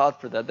 Praise God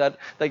for that.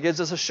 That gives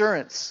us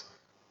assurance.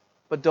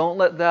 But don't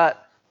let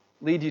that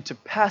lead you to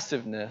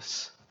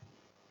passiveness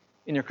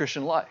in your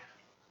Christian life.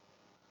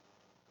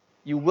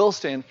 You will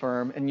stand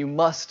firm, and you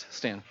must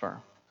stand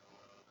firm.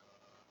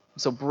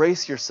 So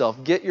brace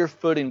yourself. Get your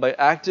footing by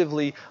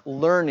actively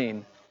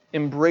learning,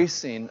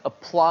 embracing,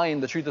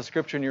 applying the truth of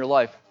Scripture in your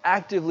life.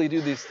 Actively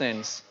do these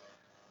things.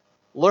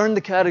 Learn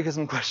the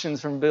catechism questions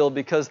from Bill,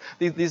 because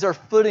these are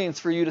footings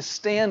for you to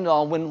stand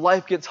on when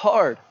life gets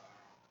hard.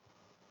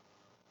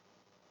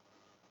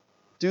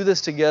 Do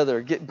this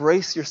together.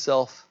 Brace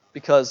yourself,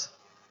 because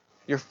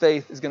your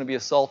faith is going to be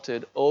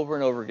assaulted over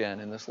and over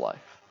again in this life.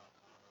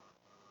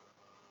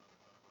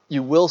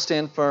 You will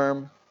stand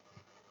firm.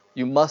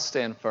 You must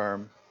stand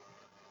firm.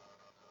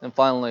 And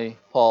finally,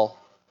 Paul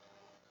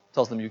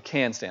tells them you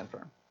can stand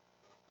firm.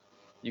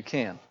 You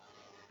can.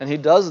 And he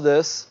does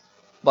this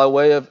by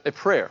way of a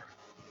prayer,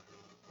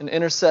 an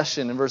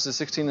intercession in verses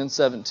 16 and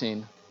 17.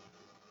 He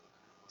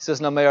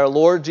says, "Now may our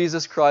Lord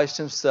Jesus Christ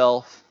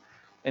himself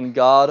and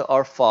God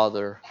our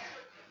Father,"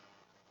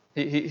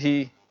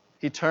 he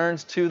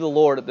turns to the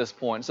Lord at this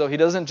point. So he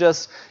doesn't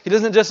just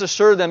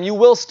assure them, you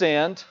will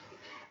stand,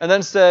 and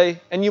then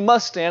say, and you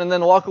must stand, and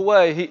then walk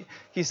away.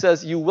 He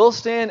says, you will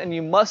stand and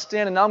you must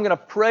stand, and now I'm going to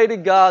pray to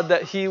God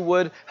that He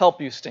would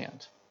help you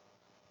stand.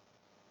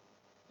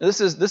 Now, this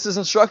is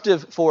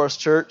instructive for us,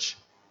 church.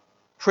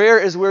 Prayer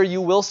is where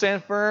you will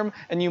stand firm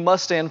and you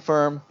must stand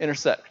firm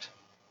intersect.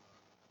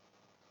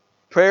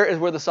 Prayer is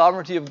where the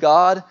sovereignty of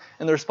God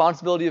and the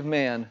responsibility of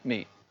man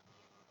meet.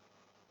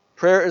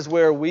 Prayer is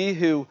where we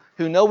who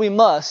know we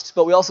must,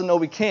 but we also know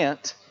we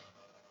can't,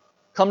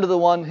 come to the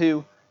one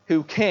who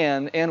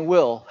can and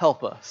will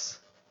help us.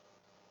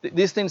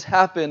 These things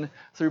happen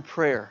through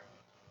prayer.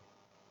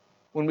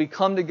 When we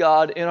come to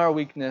God in our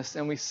weakness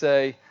and we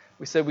say,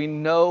 we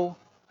know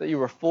that you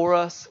are for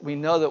us, we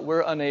know that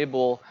we're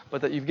unable,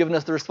 but that you've given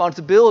us the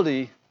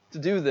responsibility to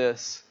do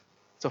this,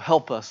 so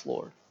help us,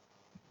 Lord.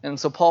 And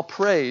so Paul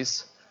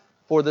prays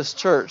for this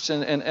church.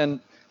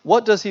 And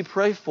what does he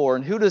pray for,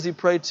 and who does he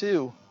pray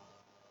to?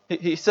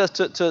 He says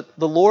to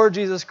the Lord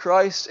Jesus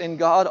Christ and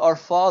God our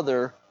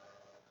Father,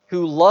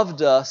 who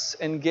loved us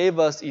and gave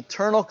us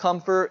eternal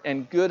comfort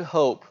and good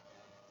hope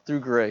through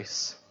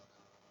grace.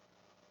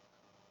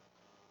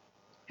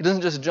 He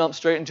doesn't just jump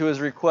straight into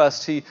his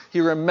request. He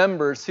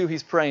remembers who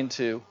he's praying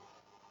to.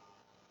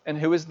 And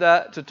who is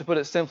that? To put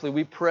it simply,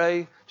 we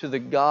pray to the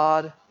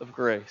God of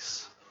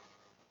grace.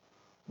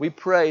 We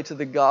pray to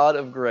the God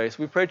of grace.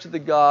 We pray to the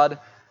God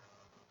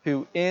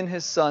who in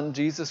His Son,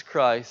 Jesus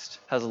Christ,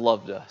 has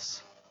loved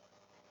us.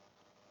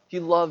 He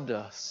loved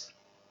us.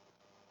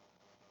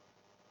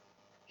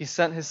 He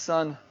sent His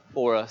Son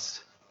for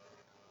us.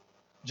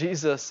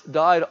 Jesus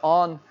died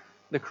on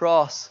the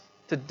cross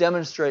to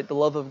demonstrate the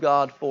love of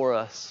God for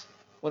us.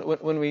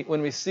 When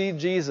we see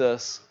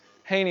Jesus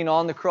hanging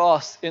on the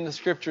cross in the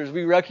Scriptures,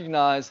 we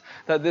recognize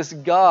that this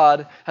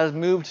God has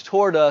moved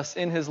toward us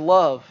in His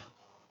love.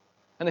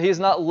 And that He has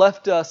not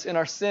left us in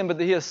our sin, but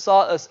that He has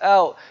sought us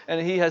out,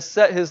 and He has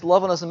set His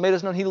love on us and made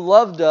us known. He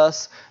loved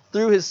us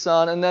through His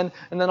Son, and then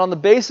on the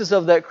basis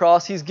of that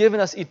cross, He's given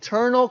us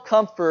eternal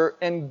comfort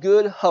and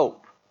good hope.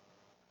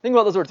 Think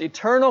about those words,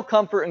 eternal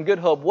comfort and good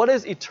hope. What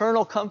is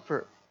eternal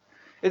comfort?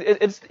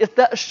 It's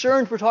that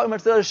assurance we're talking about.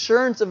 It's that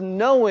assurance of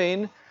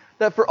knowing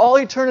that for all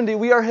eternity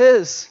we are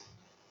His.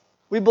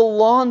 We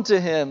belong to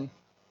Him.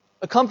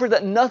 A comfort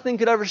that nothing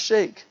could ever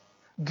shake.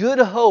 Good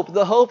hope,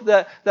 the hope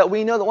that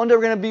we know that one day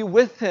we're going to be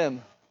with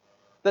Him.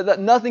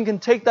 That nothing can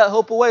take that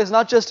hope away. It's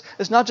not just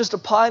a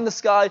pie in the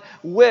sky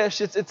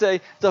wish. It's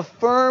a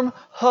firm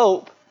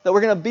hope that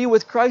we're going to be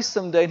with Christ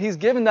someday. And He's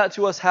given that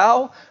to us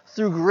how?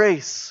 Through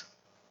grace.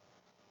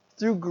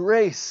 Through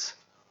grace.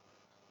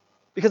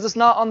 Because it's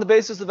not on the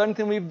basis of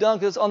anything we've done,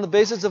 because it's on the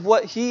basis of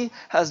what He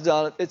has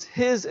done. It's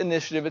His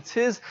initiative. It's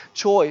His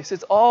choice.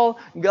 It's all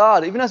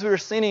God. Even as we were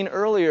singing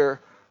earlier,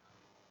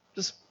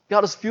 just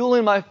God is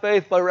fueling my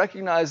faith by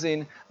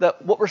recognizing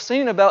that what we're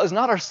singing about is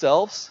not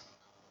ourselves.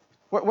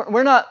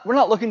 We're not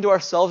looking to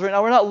ourselves right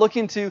now. We're not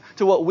looking to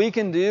what we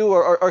can do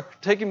or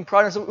taking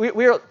pride in ourselves.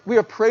 We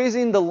are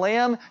praising the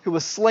Lamb who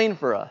was slain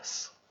for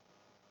us.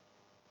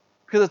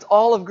 Because it's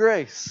all of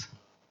grace.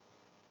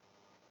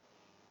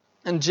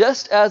 And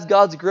just as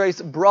God's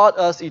grace brought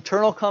us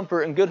eternal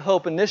comfort and good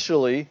hope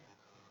initially,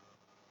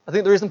 I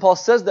think the reason Paul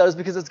says that is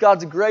because it's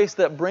God's grace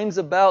that brings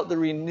about the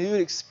renewed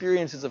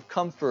experiences of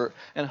comfort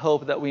and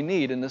hope that we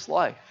need in this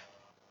life.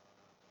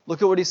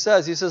 Look at what he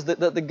says. He says that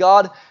the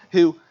God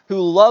who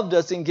loved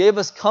us and gave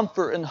us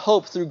comfort and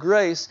hope through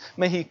grace,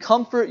 may He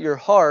comfort your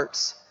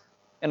hearts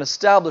and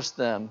establish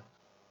them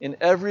in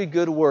every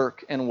good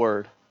work and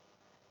word.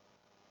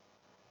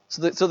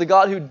 So the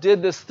God who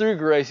did this through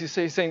grace,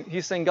 he's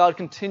saying, God,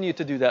 continue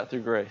to do that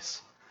through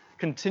grace.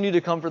 Continue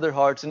to comfort their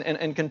hearts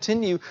and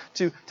continue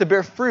to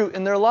bear fruit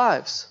in their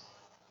lives.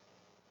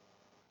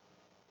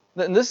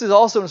 And this is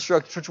also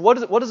instructive. Church, what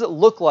does it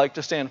look like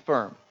to stand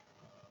firm?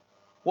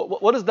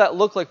 What does that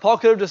look like? Paul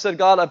could have just said,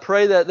 God, I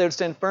pray that they would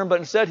stand firm, but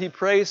instead he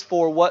prays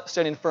for what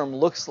standing firm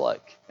looks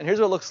like. And here's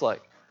what it looks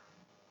like.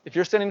 If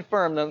you're standing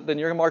firm, then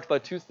you're marked by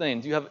two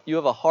things. You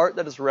have a heart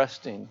that is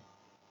resting,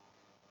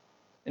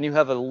 and you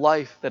have a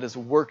life that is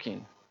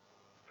working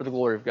for the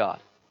glory of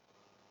God.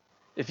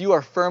 If you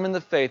are firm in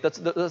the faith, that's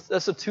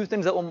the two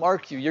things that will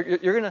mark you.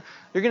 You're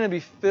gonna be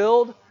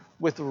filled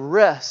with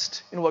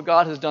rest in what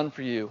God has done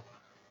for you.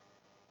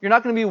 You're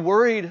not going to be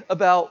worried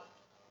about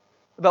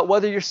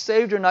whether you're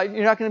saved or not.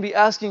 You're not going to be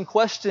asking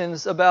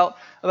questions about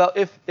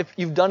if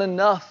you've done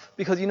enough,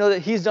 because you know that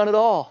He's done it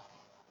all.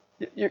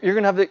 You're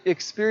going to have the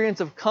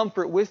experience of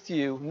comfort with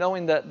you,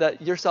 knowing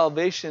that your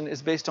salvation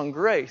is based on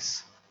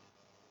grace.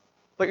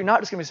 But you're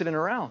not just going to be sitting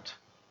around.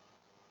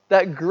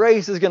 That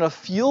grace is going to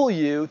fuel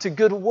you to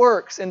good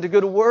works and to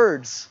good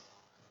words.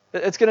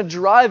 It's going to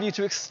drive you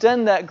to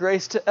extend that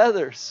grace to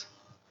others.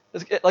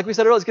 Like we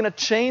said earlier, it's going to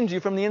change you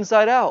from the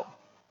inside out.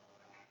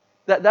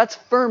 That's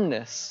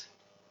firmness.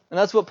 And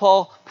that's what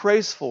Paul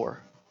prays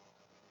for.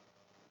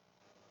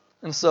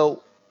 And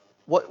so,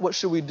 what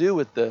should we do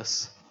with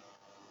this?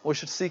 We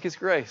should seek His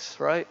grace,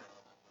 right?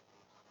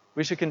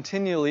 We should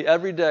continually,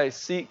 every day,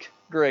 seek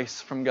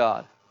grace from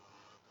God.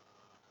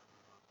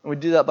 And we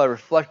do that by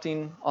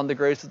reflecting on the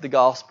grace of the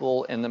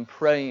gospel and then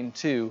praying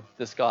to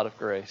this God of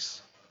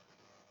grace.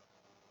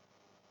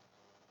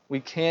 We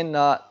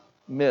cannot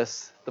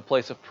miss the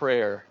place of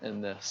prayer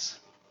in this.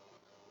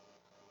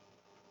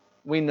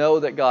 We know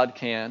that God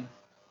can.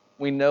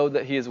 We know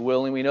that He is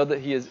willing. We know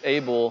that He is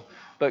able.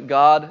 But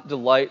God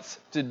delights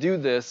to do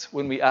this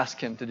when we ask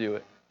Him to do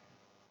it.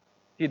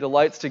 He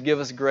delights to give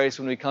us grace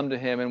when we come to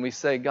Him and we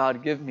say,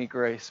 God, give me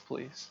grace,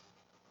 please.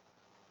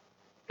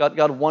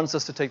 God wants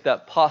us to take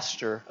that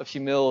posture of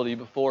humility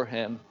before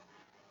Him.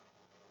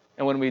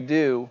 And when we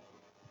do,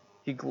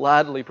 He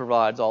gladly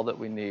provides all that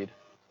we need.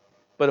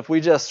 But if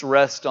we just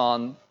rest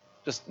on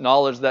just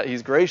knowledge that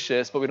He's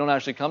gracious, but we don't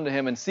actually come to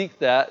Him and seek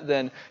that,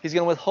 then He's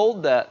going to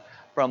withhold that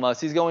from us.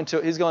 He's going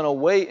to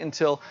wait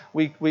until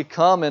we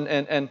come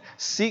and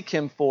seek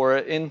Him for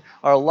it in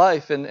our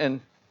life.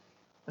 And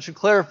I should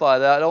clarify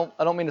that.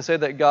 I don't mean to say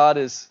that God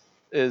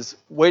is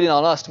waiting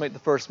on us to make the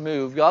first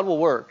move. God will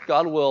work.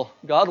 God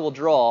will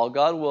draw.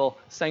 God will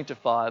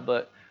sanctify.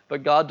 But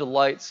God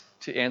delights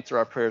to answer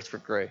our prayers for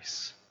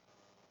grace.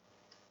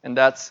 And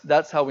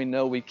that's how we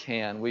know we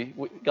can.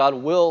 God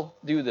will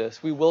do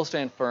this. We will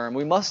stand firm.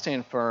 We must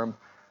stand firm.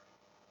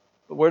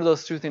 But where do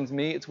those two things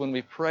meet? It's when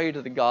we pray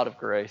to the God of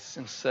grace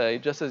and say,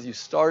 just as you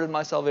started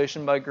my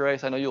salvation by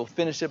grace, I know you'll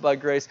finish it by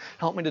grace.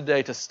 Help me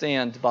today to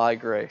stand by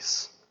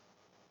grace.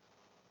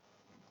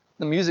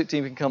 The music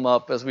team can come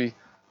up as we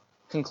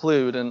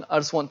conclude, and I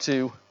just want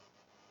to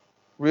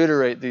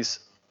reiterate these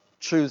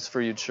truths for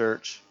you,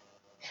 church.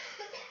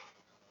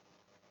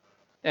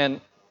 And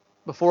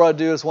before I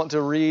do, I just want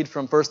to read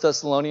from 1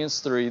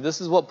 Thessalonians 3.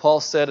 This is what Paul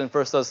said in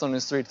 1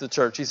 Thessalonians 3 to the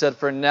church. He said,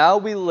 "For now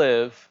we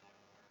live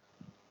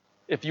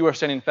if you are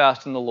standing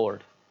fast in the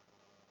Lord."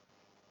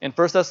 In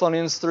 1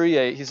 Thessalonians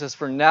 3:8, he says,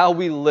 "For now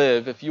we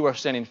live if you are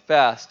standing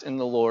fast in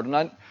the Lord." And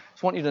I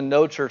just want you to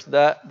know, church,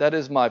 that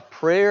is my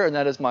prayer and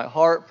that is my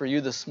heart for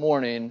you this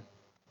morning.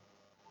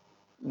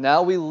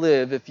 Now we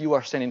live if you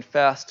are standing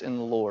fast in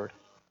the Lord.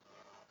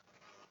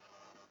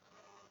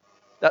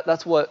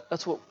 That's what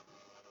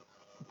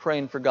I'm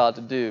praying for God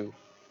to do,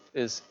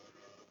 is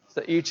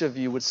that each of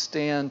you would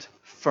stand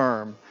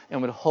firm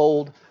and would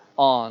hold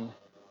on.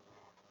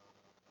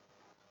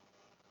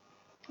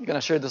 I'm going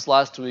to share this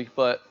last week,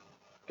 but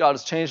God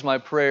has changed my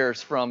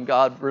prayers from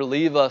God,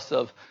 relieve us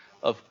of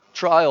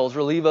trials,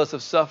 relieve us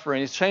of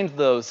suffering. He's changed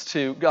those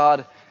to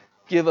God,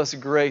 give us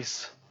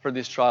grace for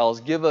these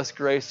trials, give us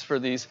grace for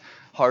these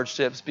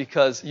hardships,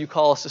 because you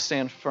call us to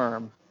stand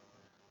firm.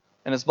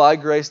 And it's by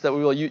grace that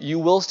you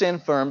will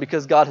stand firm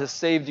because God has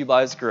saved you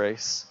by His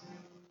grace.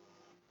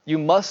 You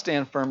must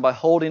stand firm by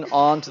holding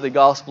on to the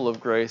gospel of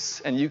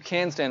grace, and you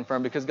can stand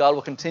firm because God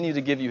will continue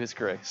to give you His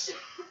grace.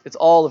 It's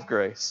all of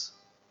grace.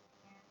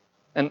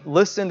 And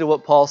listen to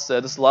what Paul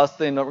said. This is the last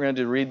thing that we're going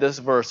to do. Read this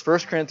verse.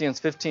 1 Corinthians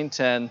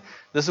 15:10.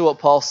 This is what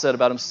Paul said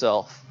about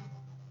himself.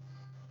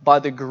 "By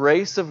the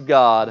grace of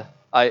God,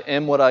 I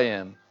am what I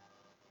am.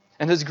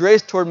 And His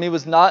grace toward me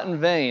was not in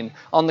vain.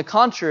 On the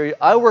contrary,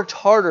 I worked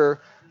harder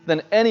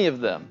than any of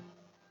them.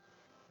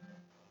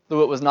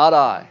 Though it was not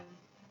I,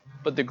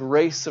 but the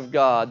grace of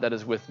God that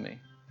is with me."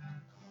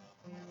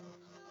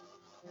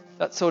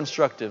 That's so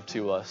instructive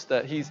to us,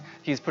 that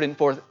he's putting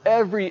forth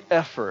every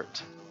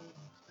effort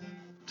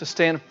to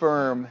stand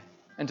firm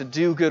and to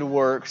do good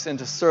works and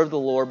to serve the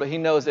Lord, but he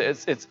knows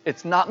that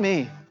it's not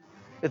me.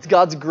 It's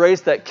God's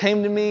grace that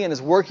came to me and is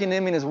working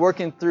in me and is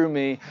working through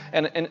me.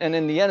 And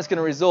in the end, it's going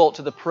to result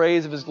to the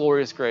praise of his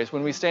glorious grace.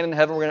 When we stand in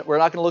heaven, we're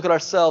not going to look at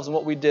ourselves and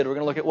what we did. We're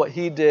going to look at what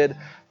he did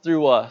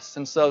through us.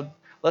 And so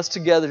let's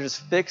together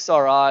just fix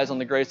our eyes on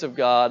the grace of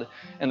God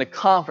and the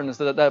confidence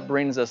that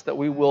brings us, that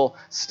we will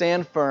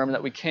stand firm,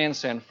 that we can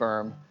stand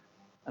firm.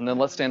 And then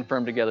let's stand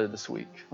firm together this week.